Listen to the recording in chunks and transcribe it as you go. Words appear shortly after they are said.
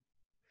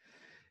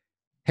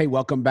Hey,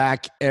 welcome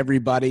back,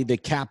 everybody. The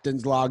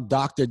Captain's Log.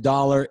 Dr.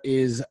 Daller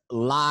is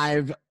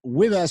live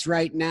with us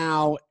right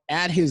now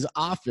at his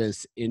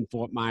office in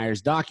Fort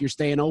Myers. Doc, you're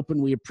staying open.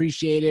 We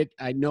appreciate it.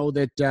 I know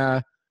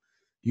that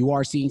you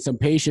are seeing some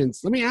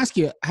patients. Let me ask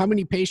you, how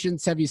many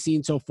patients have you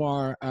seen so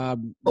far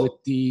with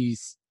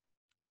these?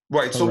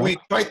 Right. So we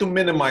try to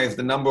minimize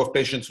the number of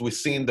patients we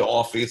see in the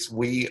office.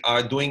 We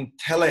are doing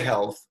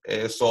telehealth.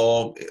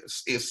 So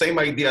it's same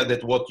idea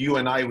that what you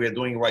and I are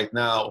doing right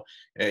now.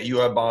 You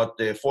are about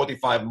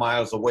 45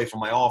 miles away from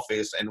my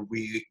office, and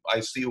I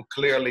see you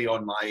clearly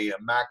on my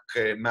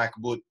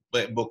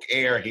MacBook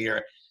Air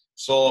here.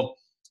 So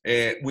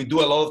we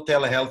do a lot of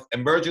telehealth.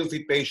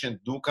 Emergency patients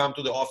do come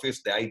to the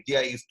office. The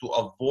idea is to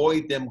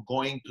avoid them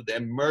going to the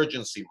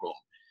emergency room.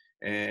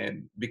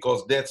 And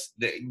because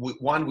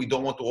we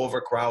don't want to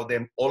overcrowd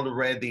them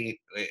already.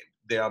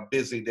 They are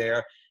busy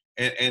there.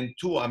 And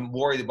two, I'm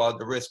worried about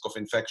the risk of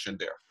infection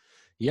there.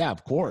 Yeah,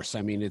 of course.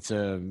 I mean, it's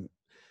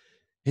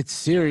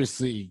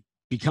seriously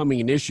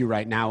becoming an issue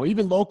right now.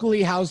 Even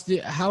locally, how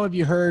have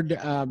you heard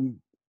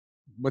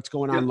what's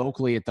going on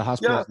locally at the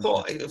hospital?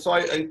 Yeah,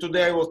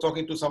 today I was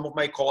talking to some of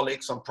my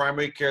colleagues, some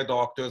primary care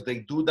doctors. They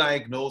do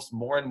diagnose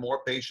more and more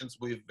patients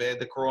with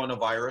the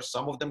coronavirus.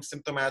 Some of them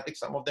symptomatic,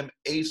 some of them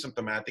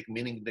asymptomatic,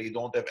 meaning they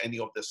don't have any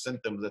of the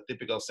symptoms, the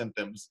typical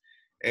symptoms.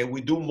 And we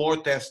do more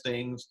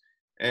testings,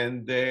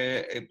 and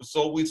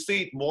so we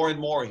see it more and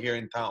more here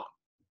in town.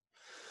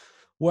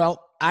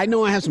 Well, I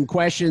know I have some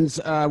questions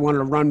I wanted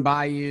to run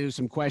by you,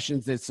 some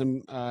questions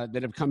that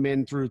have come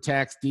in through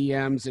text,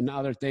 DMs, and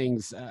other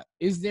things.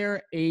 Is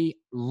there a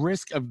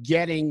risk of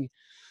getting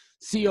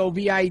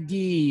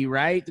COVID,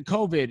 right? The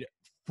COVID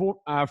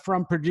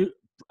from Purdue?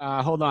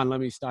 Hold on, let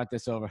me start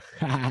this over.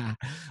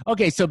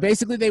 Okay, so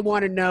basically they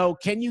want to know,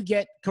 can you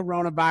get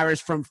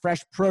coronavirus from fresh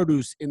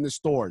produce in the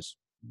stores?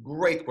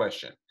 Great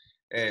question.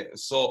 And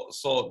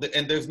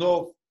there's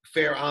no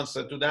fair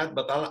answer to that,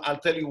 but I'll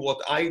tell you what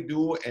I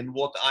do and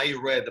what I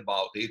read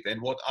about it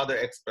and what other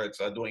experts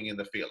are doing in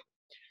the field.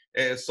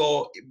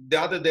 So the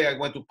other day I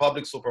went to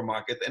public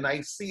supermarket and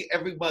I see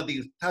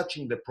everybody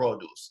touching the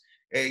produce.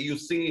 You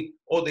see,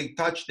 they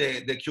touch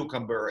the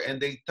cucumber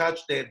and they touch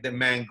the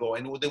mango,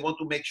 and they want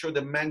to make sure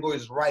the mango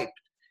is ripe,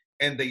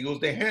 and they use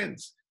their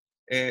hands.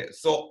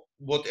 So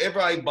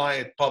whatever I buy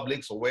at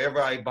Publix or wherever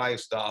I buy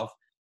stuff,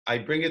 I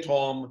bring it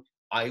home,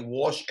 I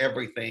wash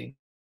everything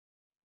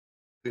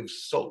with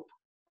soap.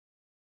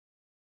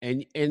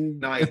 And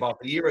now about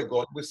a year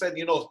ago, we said,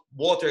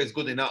 water is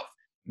good enough.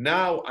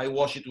 Now I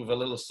wash it with a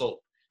little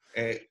soap.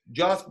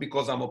 Just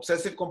because I'm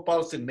obsessive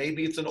compulsive,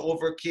 maybe it's an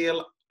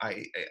overkill.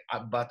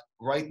 But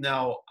right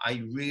now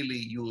I really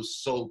use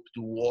soap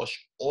to wash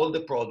all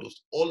the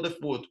produce, all the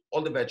food,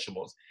 all the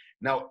vegetables.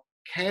 Now,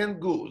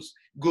 canned goods,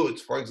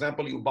 for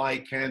example, you buy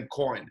canned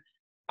corn.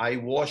 I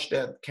wash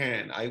that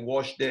can. I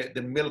wash the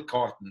milk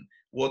carton.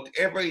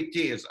 Whatever it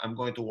is, I'm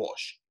going to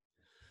wash.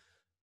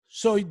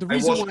 So the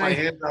reason I wash my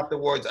hands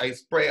afterwards. I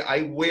spray.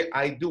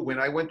 When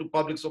I went to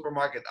public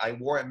supermarket, I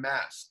wore a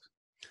mask.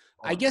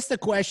 I guess the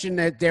question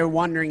that they're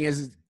wondering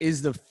is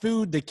the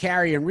food the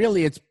carrier? And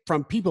really it's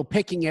from people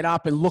picking it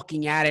up and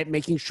looking at it,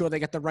 making sure they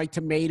got the right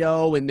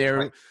tomato and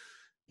their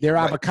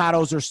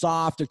avocados are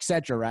soft,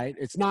 etc. Right?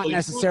 It's not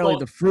necessarily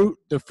the fruit.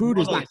 The food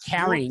is not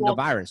carrying the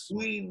virus.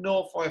 We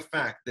know for a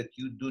fact that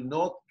you do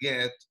not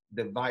get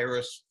the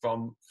virus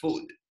from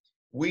food.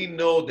 We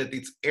know that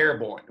it's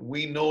airborne.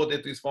 We know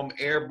that it's from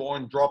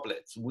airborne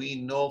droplets. We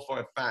know for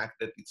a fact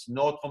that it's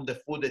not from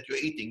the food that you're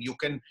eating. You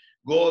can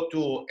go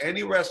to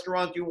any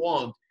restaurant you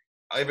want.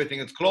 Everything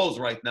is closed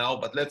right now,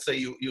 but let's say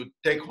you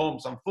take home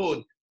some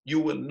food, you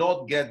will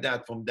not get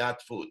that from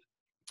that food.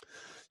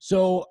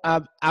 So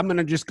I'm going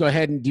to just go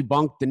ahead and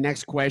debunk the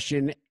next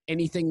question.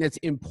 Anything that's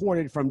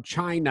imported from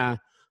China,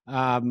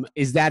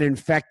 is that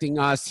infecting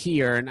us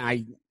here? And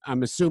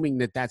I'm assuming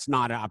that that's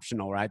not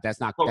optional, right? That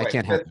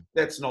can't happen.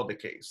 That's not the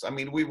case. I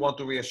mean, we want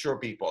to reassure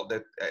people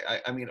that,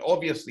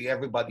 obviously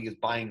everybody is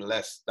buying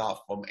less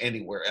stuff from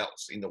anywhere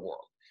else in the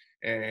world.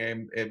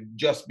 And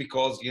just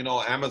because,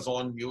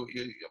 Amazon,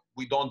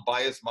 we don't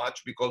buy as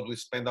much because we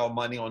spend our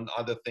money on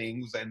other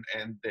things.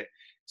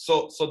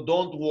 So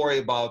don't worry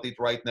about it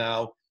right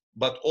now.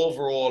 But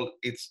overall,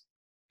 it's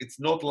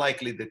not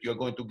likely that you're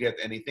going to get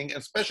anything,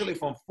 especially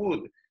from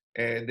food.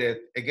 That,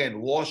 again,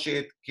 wash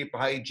it, keep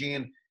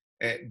hygiene.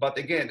 But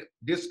again,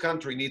 this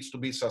country needs to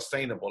be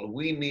sustainable.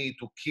 We need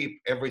to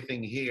keep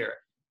everything here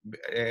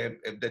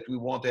that we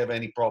won't have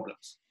any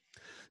problems.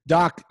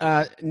 Doc,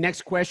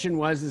 next question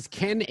is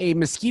can a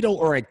mosquito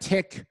or a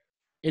tick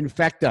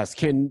infect us?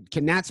 Can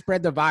that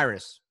spread the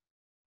virus?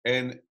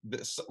 And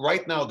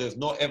right now, there's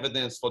no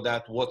evidence for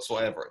that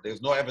whatsoever.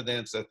 There's no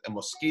evidence that a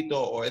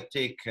mosquito or a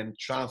tick can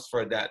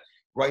transfer that.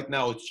 Right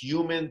now, it's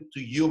human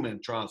to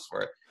human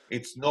transfer.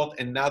 It's not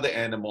another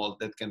animal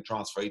that can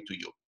transfer it to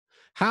you.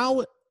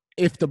 How,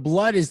 if the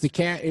blood is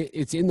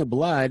it's in the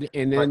blood,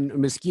 and then a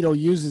mosquito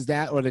uses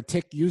that or the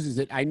tick uses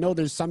it? I know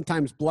there's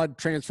sometimes blood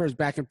transfers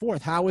back and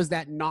forth. How is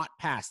that not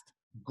passed?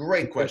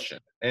 Great question.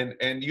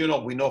 And you know,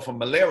 we know from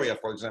malaria,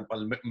 for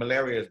example,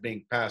 malaria is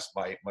being passed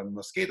by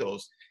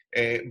mosquitoes,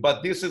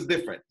 but this is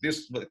different.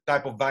 This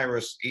type of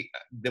virus,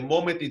 the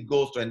moment it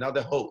goes to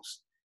another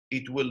host,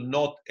 it will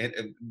not,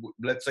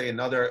 let's say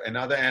another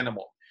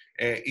animal,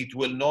 it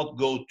will not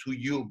go to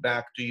you,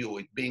 back to you.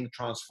 It's being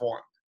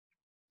transformed.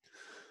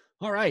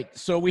 All right.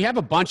 So we have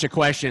a bunch of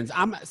questions.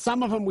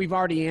 Some of them we've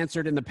already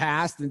answered in the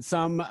past, and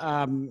some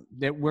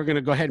that we're going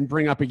to go ahead and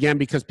bring up again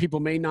because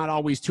people may not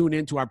always tune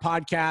into our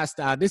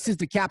podcast. This is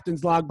the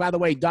Captain's Log. By the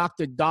way,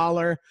 Dr.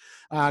 Daller,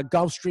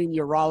 Gulfstream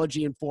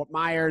Urology in Fort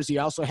Myers. He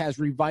also has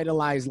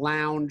Revitalized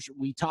Lounge.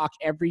 We talk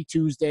every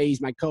Tuesday. He's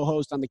my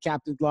co-host on the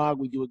Captain's Log.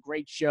 We do a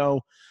great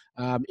show.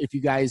 If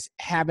you guys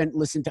haven't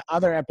listened to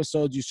other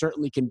episodes, you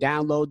certainly can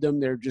download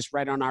them. They're just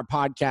right on our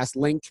podcast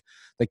link,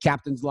 the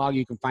Captain's Log.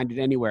 You can find it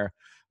anywhere.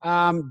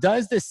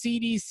 Does the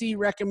CDC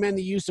recommend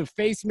the use of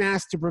face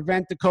masks to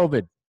prevent the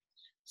COVID?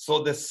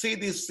 So the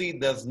CDC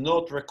does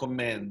not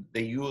recommend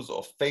the use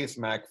of face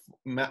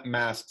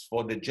masks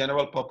for the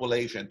general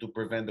population to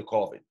prevent the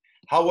COVID.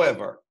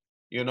 However,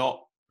 you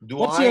know,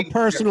 what's your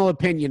personal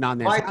opinion on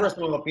this? My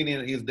personal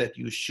opinion is that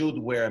you should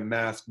wear a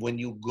mask when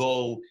you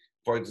go,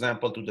 for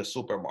example, to the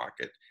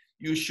supermarket.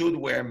 You should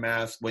wear a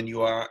mask when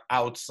you are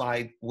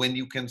outside, when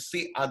you can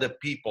see other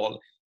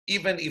people,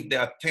 even if they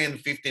are 10,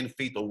 15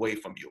 feet away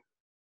from you.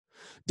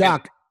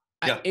 Doc,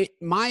 in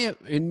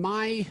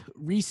my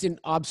recent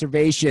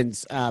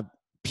observations,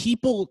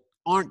 people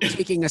aren't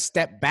taking a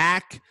step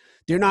back.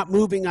 They're not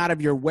moving out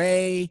of your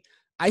way.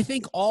 I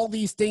think all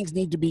these things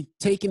need to be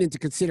taken into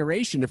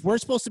consideration. If we're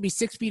supposed to be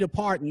 6 feet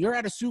apart and you're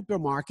at a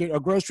supermarket or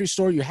grocery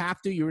store,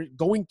 you're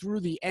going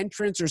through the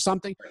entrance or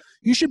something,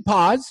 you should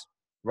pause.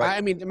 Right.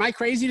 I mean, am I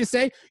crazy to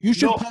say? You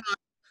should pause.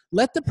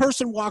 Let the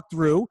person walk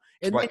through,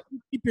 and then you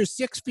keep your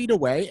 6 feet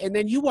away, and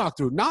then you walk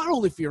through, not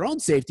only for your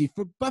own safety,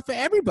 but for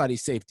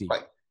everybody's safety.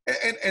 Right.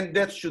 And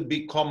that should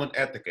be common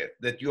etiquette,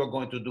 that you are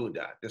going to do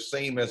that. The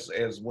same as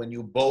when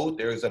you boat,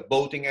 there is a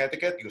boating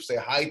etiquette. You say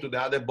hi to the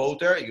other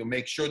boater. You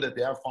make sure that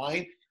they are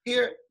fine.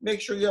 Here,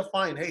 make sure you're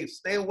fine. Hey,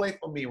 stay away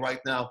from me right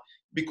now,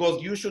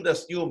 because you should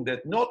assume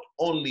that not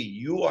only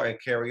you are a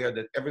carrier,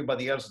 that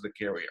everybody else is a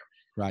carrier.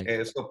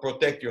 Right. So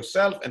protect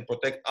yourself and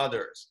protect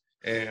others.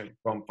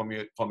 From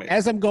it.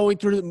 As I'm going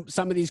through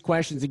some of these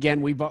questions,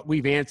 again,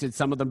 we've answered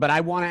some of them, but I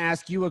want to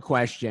ask you a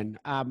question.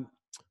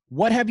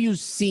 What have you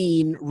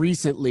seen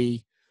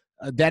recently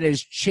that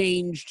has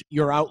changed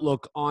your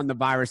outlook on the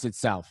virus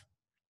itself?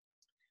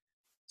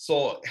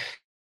 So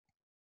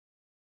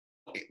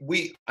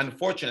we,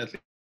 unfortunately,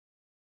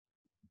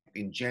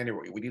 in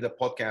January, we did a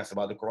podcast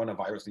about the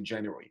coronavirus in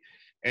January.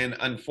 And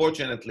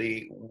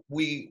unfortunately,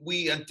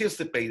 we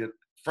anticipated,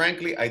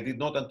 frankly, I did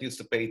not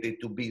anticipate it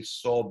to be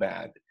so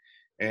bad.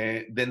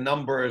 The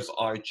numbers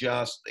are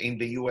just in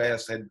the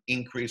US had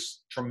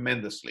increased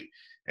tremendously.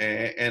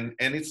 And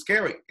it's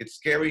scary. It's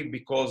scary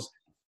because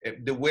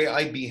the way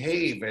I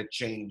behave had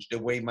changed. The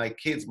way my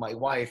kids, my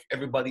wife,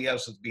 everybody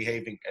else is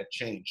behaving had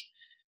changed.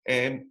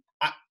 And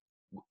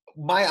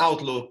my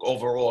outlook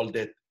overall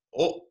that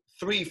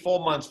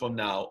 3-4 months from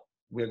now,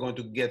 we're going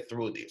to get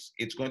through this.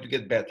 It's going to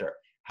get better.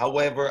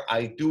 However,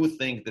 I do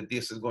think that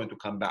this is going to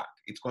come back.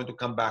 It's going to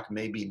come back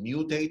maybe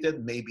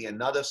mutated, maybe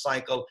another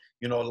cycle.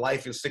 You know,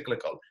 life is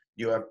cyclical.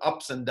 You have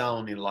ups and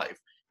downs in life.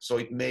 So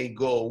it may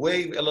go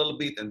away a little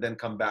bit and then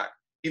come back.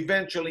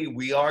 Eventually,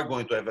 we are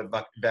going to have a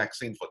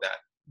vaccine for that.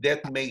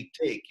 That may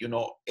take,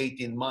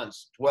 18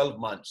 months, 12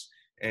 months,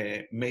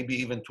 maybe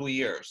even 2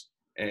 years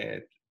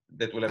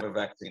that we'll have a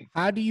vaccine.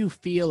 How do you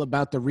feel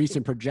about the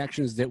recent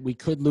projections that we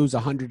could lose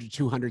 100 to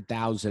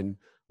 200,000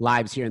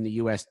 lives here in the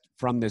U.S.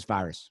 from this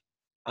virus?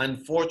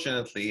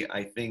 Unfortunately,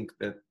 I think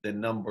that the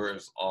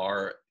numbers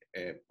are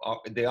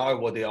they are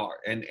what they are,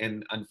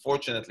 and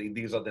unfortunately,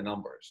 these are the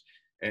numbers.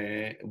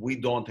 We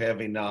don't have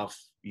enough,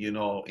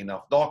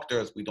 enough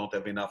doctors. We don't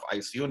have enough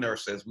ICU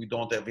nurses. We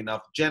don't have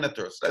enough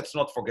janitors. Let's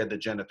not forget the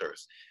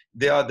janitors.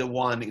 They are the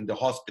one in the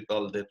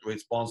hospital that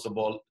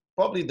responsible,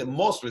 probably the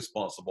most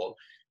responsible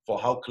for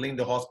how clean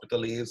the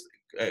hospital is,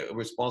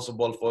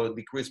 responsible for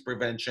decreased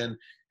prevention,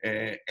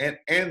 and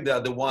they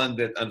are the one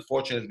that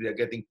unfortunately are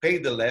getting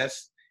paid the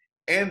less.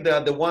 And they're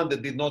the one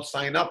that did not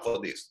sign up for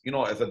this.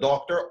 As a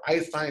doctor, I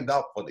signed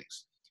up for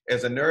this.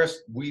 As a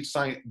nurse,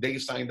 they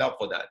signed up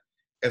for that.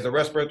 As a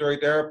respiratory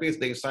therapist,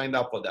 they signed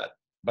up for that.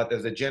 But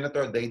as a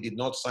janitor, they did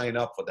not sign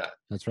up for that.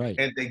 That's right.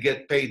 And they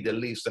get paid the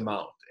least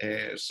amount.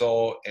 I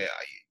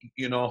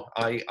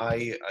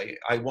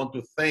want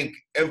to thank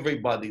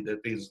everybody that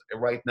is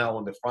right now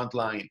on the front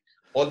line,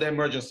 all the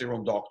emergency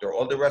room doctor,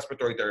 all the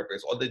respiratory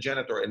therapists, all the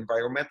janitor,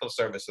 environmental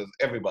services,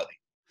 everybody.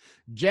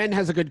 Jen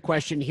has a good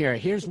question here.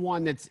 Here's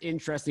one that's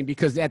interesting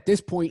because at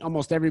this point,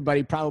 almost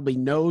everybody probably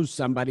knows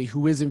somebody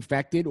who is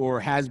infected or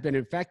has been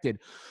infected.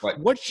 Right.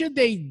 What should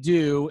they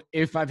do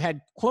if I've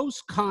had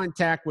close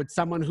contact with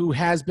someone who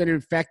has been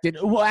infected,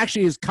 well,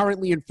 actually is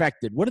currently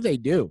infected? What do they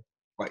do?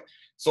 Right.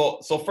 So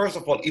first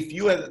of all, if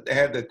you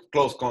had a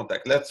close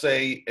contact, let's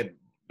say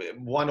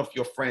one of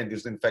your friends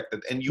is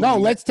infected and you... No,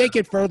 let's take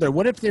it further.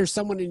 What if there's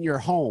someone in your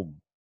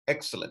home?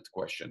 Excellent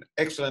question.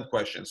 Excellent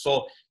question.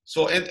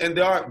 And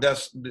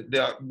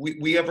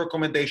we have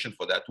recommendation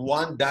for that.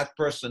 One, that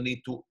person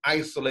need to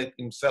isolate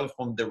himself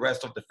from the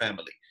rest of the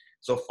family.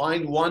 So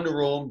find one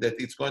room that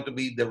it's going to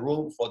be the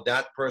room for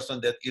that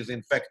person that is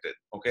infected.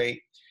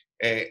 Okay.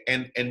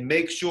 And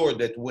make sure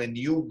that when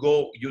you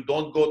go, you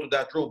don't go to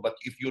that room. But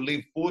if you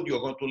leave food,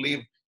 you're going to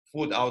leave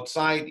food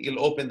outside. He'll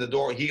open the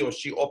door. He or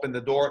she open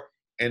the door,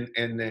 and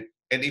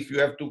if you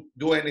have to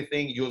do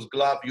anything, use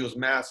glove, use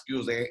mask,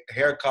 use a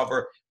hair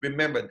cover.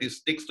 Remember, this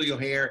sticks to your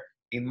hair.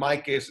 In my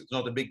case, it's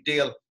not a big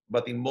deal,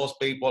 but in most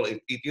people,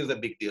 it is a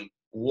big deal.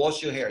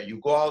 Wash your hair. You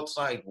go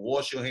outside,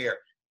 wash your hair,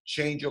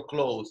 change your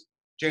clothes,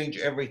 change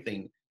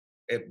everything.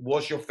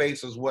 Wash your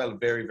face as well,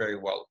 very, very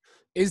well.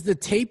 Is the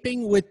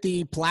taping with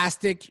the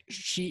plastic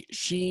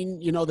sheen,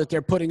 that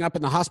they're putting up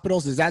in the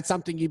hospitals, is that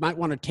something you might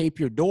want to tape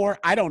your door?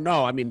 I don't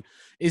know. I mean,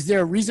 is there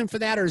a reason for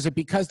that, or is it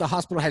because the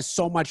hospital has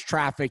so much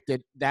traffic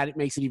that it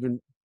makes it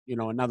even,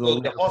 another?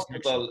 So the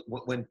hospital,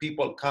 when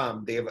people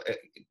come, they have,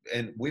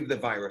 and with the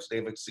virus, they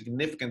have a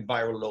significant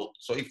viral load.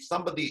 So if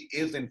somebody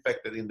is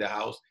infected in the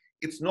house,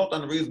 it's not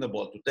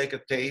unreasonable to take a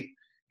tape.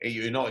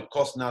 It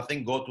costs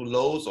nothing. Go to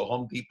Lowe's or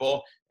Home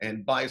Depot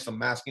and buy some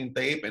masking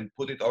tape and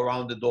put it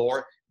around the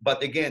door.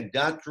 But again,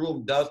 that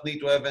room does need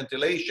to have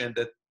ventilation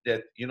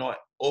that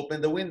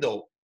open the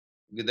window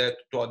that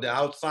to the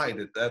outside,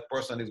 that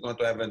person is going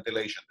to have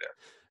ventilation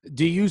there.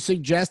 Do you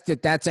suggest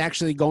that that's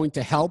actually going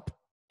to help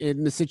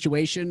in the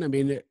situation? I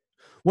mean,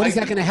 what is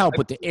that going to help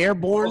with the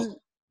airborne?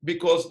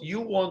 Because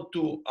you want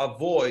to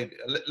avoid,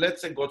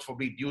 let's say, God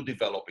forbid, you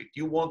develop it.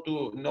 You want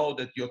to know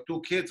that your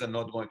two kids are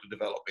not going to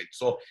develop it.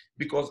 So,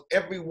 because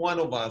every one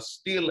of us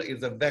still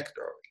is a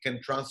vector,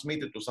 can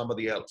transmit it to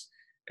somebody else.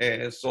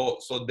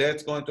 So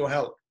that's going to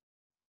help.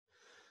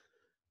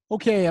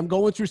 Okay, I'm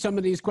going through some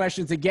of these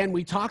questions. Again,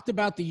 we talked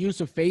about the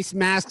use of face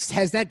masks.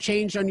 Has that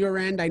changed on your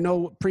end? I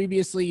know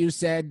previously you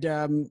said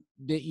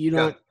that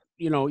you're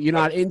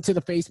not into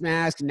the face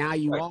mask. Now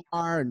you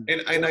are.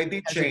 And I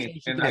did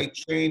change, and I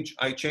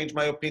changed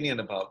my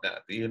opinion about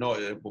that.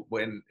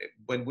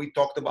 When we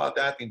talked about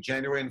that in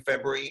January and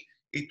February,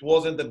 it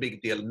wasn't a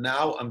big deal.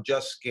 Now I'm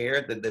just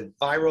scared that the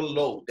viral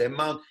load, the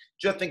amount,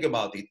 just think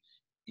about it.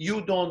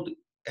 You don't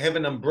have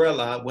an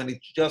umbrella when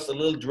it's just a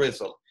little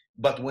drizzle,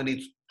 but when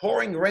it's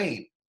pouring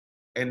rain,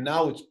 and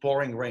now it's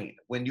pouring rain.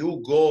 When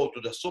you go to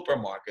the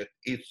supermarket,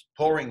 it's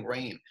pouring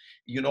rain.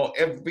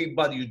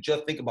 Everybody, you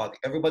just think about it.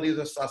 Everybody is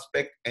a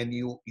suspect, and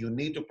you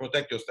need to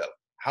protect yourself.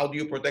 How do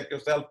you protect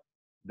yourself?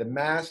 The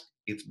mask,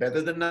 it's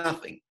better than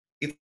nothing.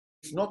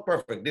 It's not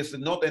perfect. This is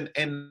not an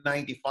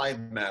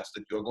N95 mask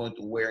that you're going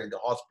to wear in the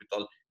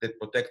hospital that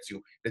protects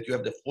you, that you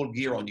have the full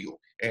gear on you,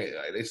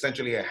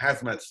 essentially a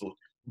hazmat suit,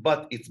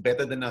 but it's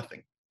better than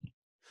nothing.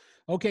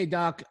 Okay,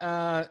 Doc.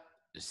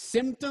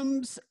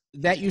 Symptoms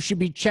that you should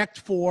be checked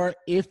for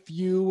if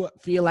you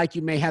feel like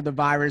you may have the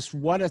virus.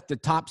 What are the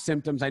top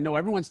symptoms? I know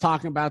everyone's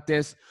talking about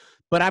this,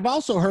 but I've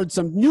also heard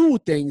some new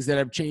things that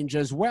have changed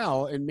as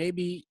well. And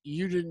maybe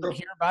you didn't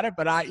hear about it,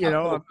 but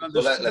So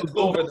let's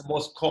go over the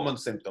most common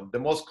symptom. The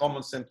most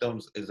common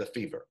symptoms is a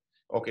fever.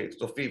 Okay,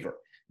 so fever.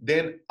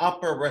 Then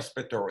upper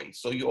respiratory.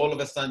 So all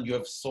of a sudden you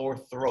have sore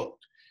throat.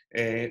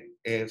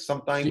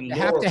 Sometimes do you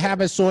have to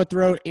have a sore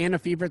throat and a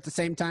fever at the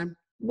same time?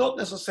 Not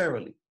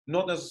necessarily.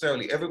 Not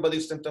necessarily.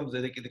 Everybody's symptoms,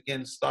 they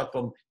can start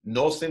from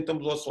no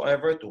symptoms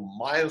whatsoever to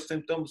mild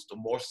symptoms to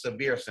more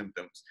severe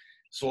symptoms.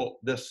 So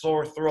the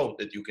sore throat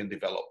that you can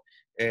develop,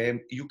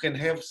 you can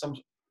have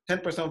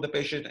 10% of the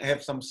patient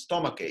have some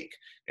stomach ache.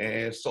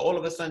 So all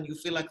of a sudden you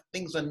feel like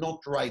things are not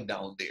right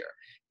down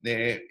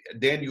there.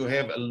 Then you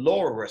have a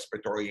lower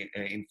respiratory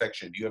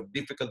infection. You have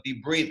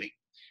difficulty breathing.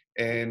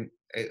 And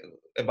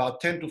about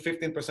 10 to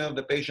 15% of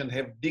the patient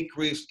have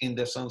decrease in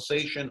the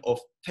sensation of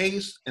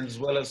taste as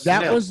well as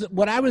smell. That was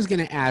what I was going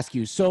to ask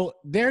you. So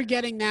they're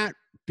getting that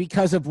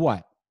because of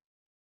what?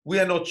 We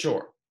are not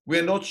sure. We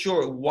are not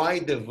sure why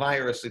the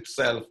virus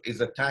itself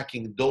is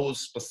attacking those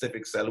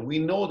specific cells. We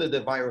know that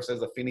the virus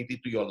has affinity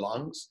to your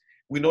lungs.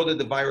 We know that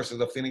the virus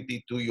has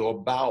affinity to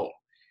your bowel,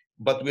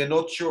 but we're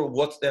not sure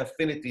what's the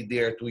affinity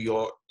there to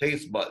your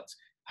taste buds.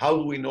 How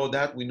do we know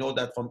that? We know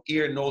that from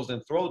ear, nose,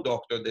 and throat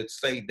doctor that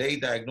say they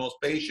diagnose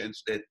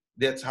patients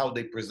that's how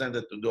they present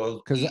it to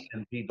those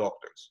ENT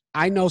doctors.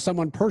 I know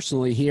someone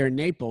personally here in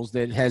Naples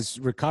that has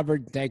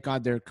recovered. Thank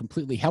God they're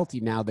completely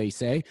healthy now, they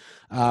say.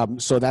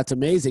 So that's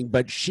amazing.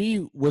 But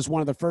she was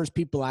one of the first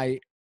people I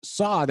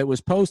saw that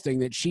was posting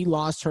that she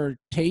lost her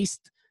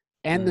taste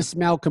and the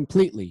smell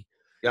completely.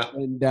 Yeah.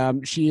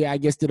 And she, I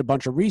guess, did a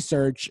bunch of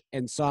research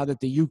and saw that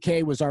the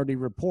UK was already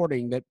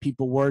reporting that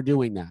people were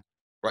doing that.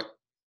 Right.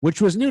 Which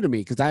was new to me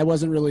because I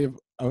wasn't really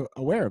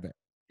aware of it.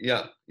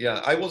 Yeah.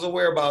 I was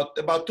aware about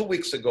 2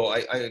 weeks ago.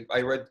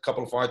 I read a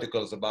couple of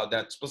articles about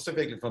that,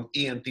 specifically from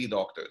ENT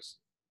doctors.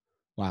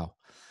 Wow.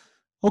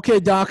 Okay,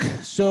 Doc.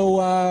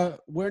 So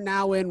we're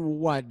now in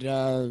what?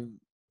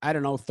 I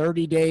don't know,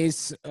 30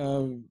 days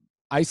of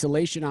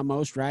isolation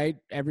almost, right?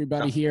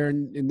 Everybody here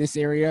in this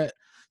area.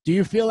 Do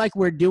you feel like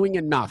we're doing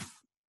enough?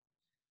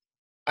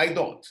 I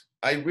don't.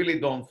 I really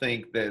don't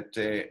think that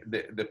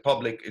the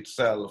public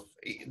itself,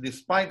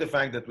 despite the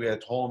fact that we're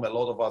at home, a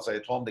lot of us are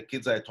at home, the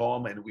kids are at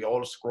home, and we're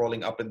all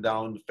scrolling up and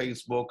down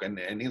Facebook and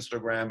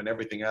Instagram and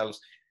everything else,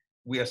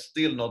 we are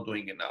still not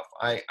doing enough.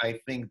 I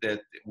think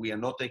that we are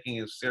not taking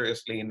it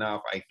seriously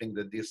enough. I think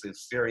that this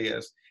is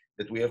serious,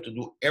 that we have to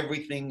do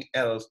everything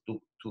else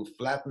to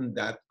flatten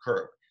that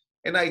curve.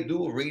 And I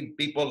do read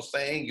people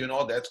saying,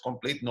 that's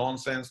complete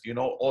nonsense,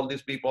 all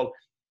these people.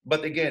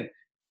 But again,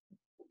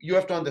 you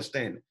have to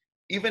understand,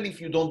 even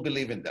if you don't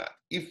believe in that,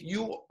 if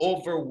you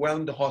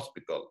overwhelm the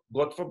hospital,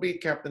 God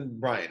forbid, Captain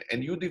Brian,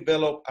 and you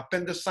develop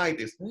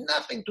appendicitis,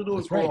 nothing to do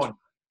with corona,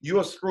 you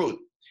are screwed.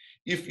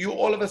 If you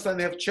all of a sudden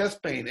have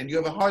chest pain and you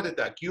have a heart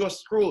attack, you are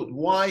screwed.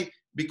 Why?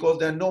 Because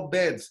there are no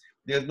beds,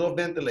 there's no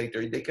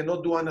ventilator, they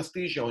cannot do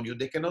anesthesia on you,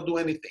 they cannot do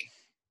anything.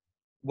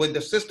 When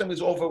the system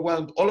is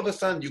overwhelmed, all of a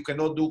sudden you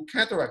cannot do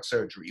cataract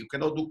surgery, you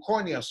cannot do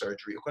cornea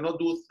surgery, you cannot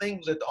do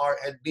things that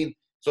had been.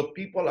 So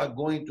people are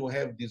going to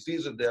have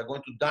diseases they are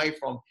going to die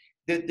from.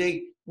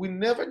 We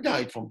never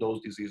died from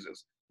those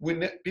diseases.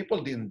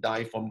 People didn't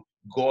die from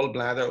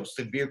gallbladder or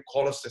severe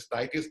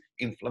cholecystitis,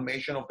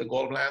 inflammation of the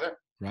gallbladder.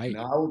 Right.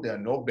 Now there are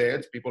no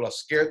beds. People are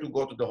scared to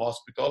go to the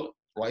hospital,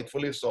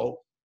 rightfully so,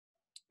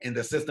 and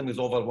the system is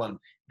overwhelmed.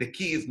 The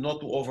key is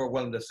not to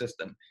overwhelm the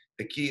system.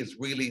 The key is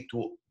really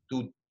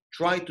to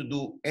try to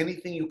do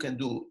anything you can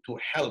do to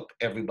help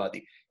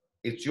everybody.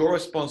 It's your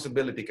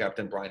responsibility,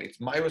 Captain Brian. It's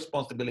my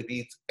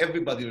responsibility. It's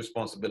everybody's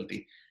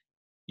responsibility.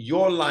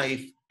 Your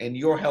life and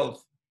your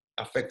health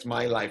affects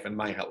my life and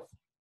my health.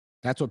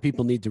 That's what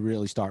people need to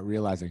really start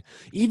realizing.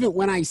 Even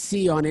when I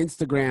see on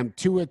Instagram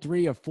 2 or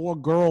 3 or 4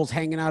 girls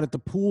hanging out at the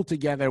pool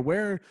together,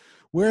 we're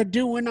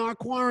doing our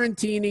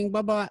quarantining,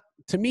 blah, blah.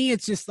 To me,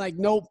 it's just like,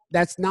 nope,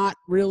 that's not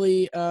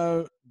really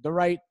the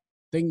right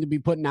thing to be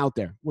putting out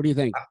there. What do you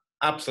think?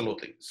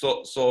 Absolutely.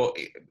 So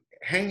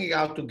hanging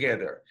out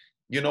together,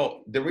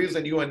 the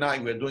reason you and I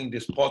were doing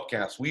this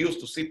podcast, we used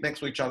to sit next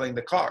to each other in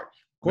the car.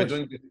 We're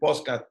doing this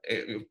podcast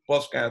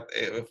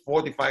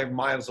 45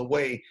 miles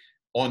away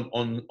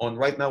on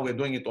right now we're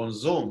doing it on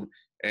Zoom.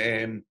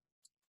 And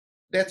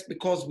that's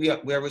because we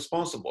are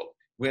responsible.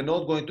 We're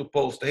not going to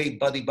post, hey,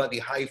 buddy,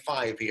 high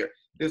five here.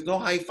 There's no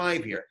high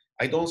five here.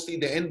 I don't see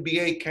the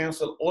NBA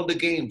cancel all the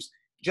games.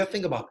 Just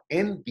think about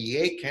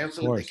NBA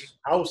canceling,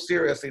 how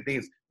serious it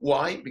is.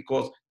 Why?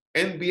 Because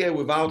NBA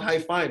without high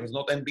five is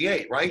not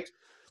NBA, right?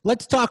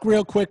 Let's talk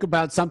real quick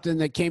about something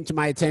that came to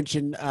my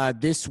attention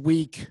this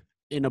week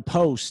in a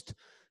post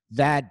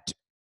that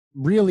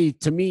really,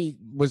 to me,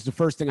 was the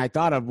first thing I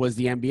thought of was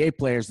the NBA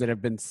players that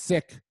have been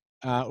sick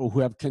or who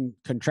have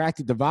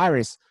contracted the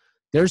virus.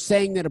 They're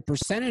saying that a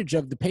percentage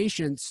of the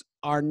patients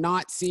are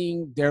not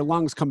seeing their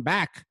lungs come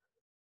back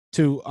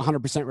to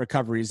 100%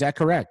 recovery. Is that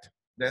correct?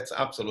 That's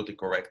absolutely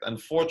correct.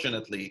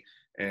 Unfortunately,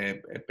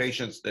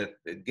 patients that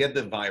get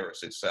the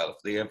virus itself,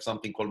 they have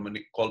something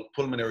called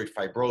pulmonary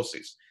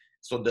fibrosis.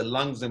 So the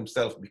lungs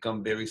themselves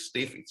become very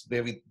stiff. It's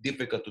very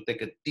difficult to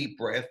take a deep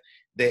breath.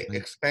 The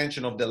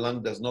expansion of the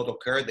lung does not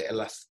occur. The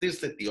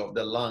elasticity of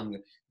the lung,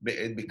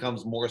 it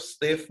becomes more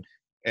stiff,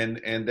 and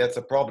that's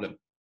a problem.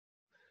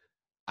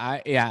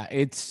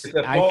 It's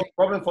a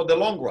problem for the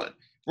long run.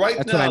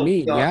 That's what I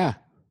mean. Yeah.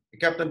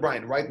 Captain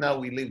Brian, right now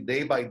we live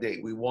day by day.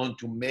 We want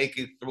to make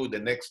it through the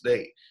next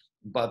day.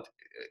 But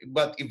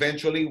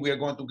eventually we are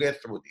going to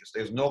get through this.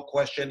 There's no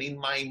question in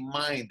my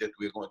mind that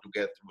we're going to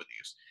get through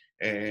this.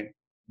 And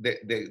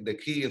the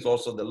key is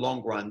also the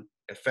long run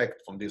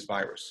effect from this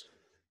virus.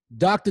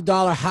 Dr.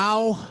 Daller,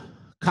 how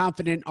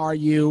confident are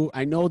you?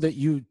 I know that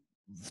you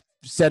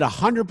said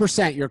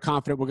 100% you're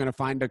confident we're going to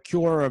find a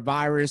cure or a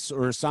virus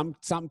or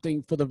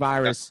something for the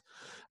virus,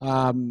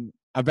 a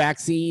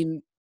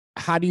vaccine.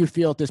 How do you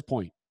feel at this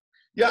point?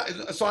 Yeah,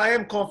 so I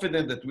am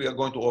confident that we are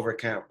going to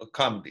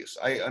overcome this.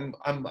 I'm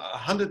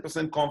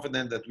 100%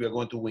 confident that we are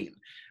going to win.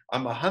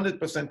 I'm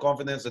 100%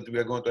 confident that we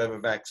are going to have a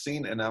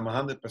vaccine, and I'm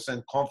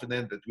 100%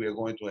 confident that we are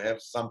going to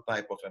have some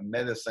type of a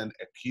medicine,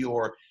 a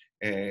cure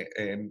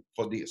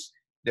for this.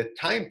 The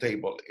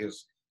timetable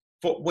is,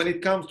 when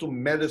it comes to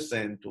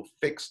medicine to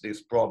fix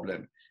this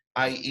problem,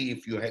 i.e.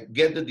 if you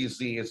get the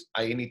disease,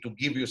 I need to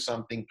give you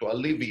something to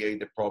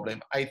alleviate the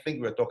problem. I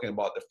think we're talking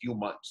about a few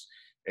months.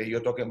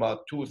 You're talking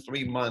about 2 or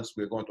 3 months,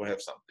 we're going to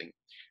have something.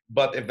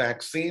 But a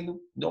vaccine,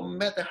 no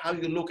matter how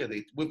you look at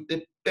it, with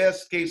the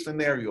best case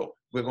scenario,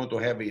 we're going to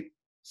have it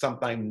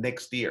sometime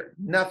next year.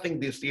 Nothing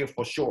this year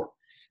for sure.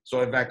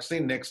 So a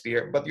vaccine next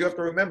year. But you have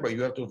to remember,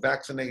 you have to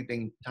vaccinate the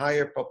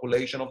entire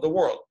population of the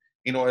world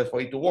in order for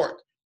it to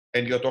work.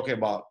 And you're talking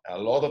about a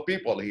lot of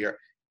people here.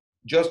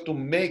 Just to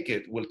make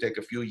it will take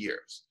a few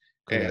years.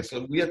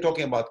 So we are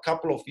talking about a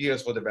couple of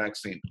years for the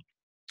vaccine.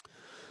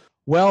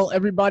 Well,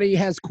 everybody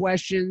has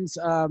questions.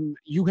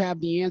 You have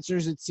the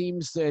answers. It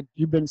seems that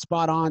you've been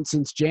spot on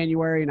since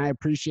January, and I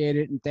appreciate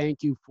it. And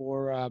thank you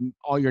for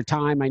all your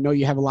time. I know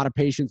you have a lot of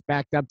patients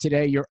backed up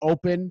today. You're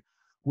open,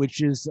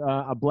 which is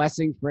a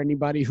blessing for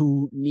anybody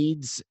who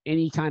needs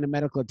any kind of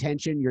medical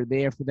attention. You're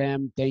there for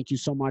them. Thank you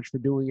so much for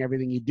doing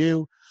everything you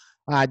do.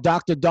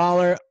 Dr.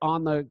 Daller,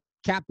 on the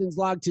Captain's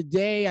Log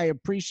today. I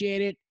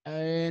appreciate it,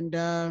 and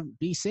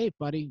be safe,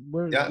 buddy.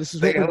 This is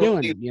stay what we're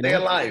healthy, doing. You stay know,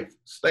 alive,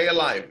 stay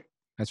alive.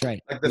 that's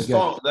right. Like the Be good.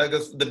 song, like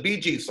the Bee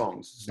Gees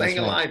songs, That's "Staying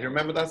right. Alive." You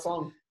remember that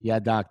song? Yeah,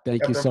 Doc.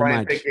 Thank you Captain so Brian,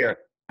 much. take care.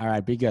 All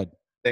right. Be good.